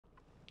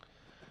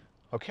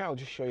Okay, I'll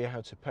just show you how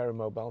to pair a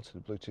mobile to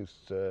the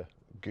Bluetooth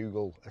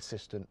Google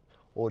Assistant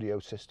audio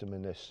system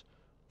in this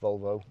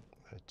Volvo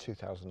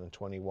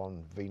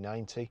 2021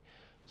 V90.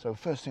 So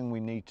first thing we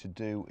need to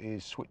do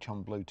is switch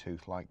on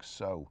Bluetooth like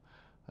so,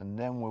 and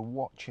then we're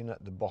watching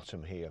at the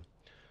bottom here.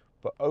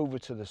 But over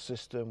to the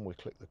system, we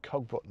click the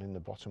cog button in the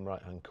bottom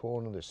right hand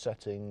corner, the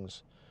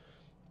settings,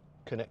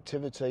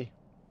 connectivity,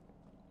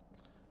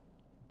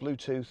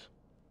 Bluetooth,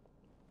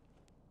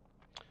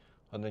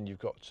 and then you've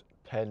got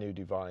pair new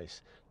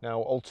device.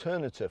 Now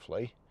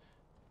alternatively,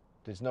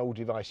 there's no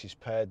devices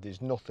paired,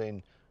 there's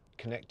nothing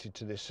connected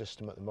to this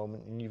system at the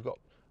moment, and you've got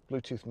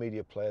Bluetooth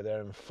media player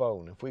there and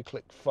phone. If we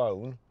click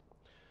phone,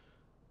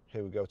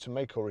 here we go, to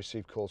make or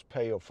receive calls,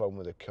 pair your phone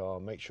with a car,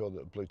 make sure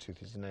that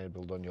Bluetooth is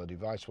enabled on your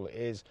device. Well, it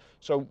is,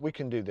 so we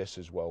can do this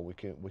as well. We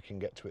can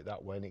get to it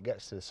that way, and it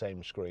gets to the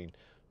same screen.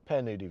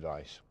 Pair new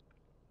device.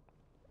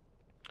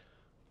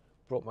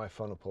 Brought my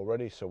phone up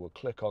already, so we'll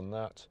click on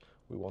that.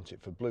 We want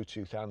it for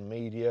Bluetooth and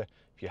media.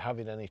 If you're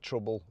having any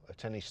trouble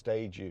at any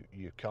stage,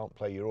 you can't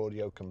play your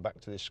audio, come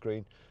back to this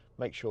screen,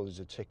 make sure there's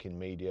a tick in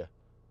media,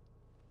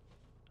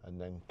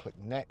 and then click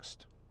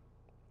next.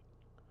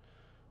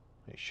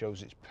 It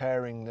shows it's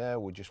pairing there.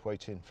 We're just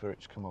waiting for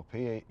it to come up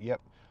here.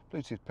 Yep,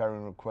 Bluetooth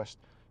pairing request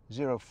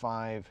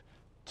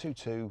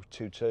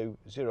 052222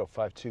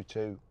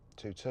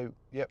 052222.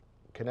 Yep,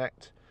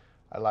 connect.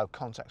 Allow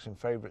contacts and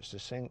favorites to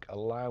sync.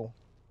 Allow.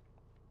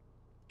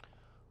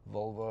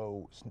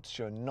 Volvo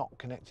showing not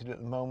connected at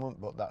the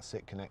moment, but that's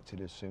it, connected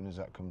as soon as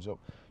that comes up.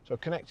 So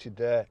connected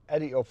there.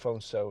 Edit your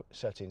phone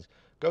settings.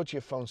 Go to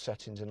your phone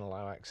settings and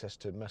allow access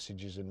to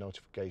messages and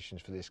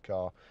notifications for this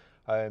car.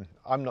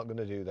 I'm not going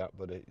to do that,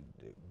 but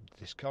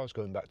this car's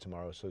going back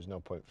tomorrow, so there's no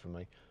point for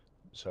me.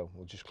 So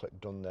we'll just click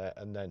done there,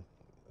 and then,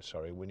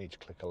 sorry, we need to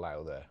click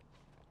allow there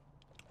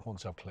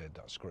once I've cleared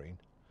that screen.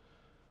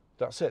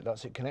 That's it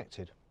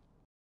connected.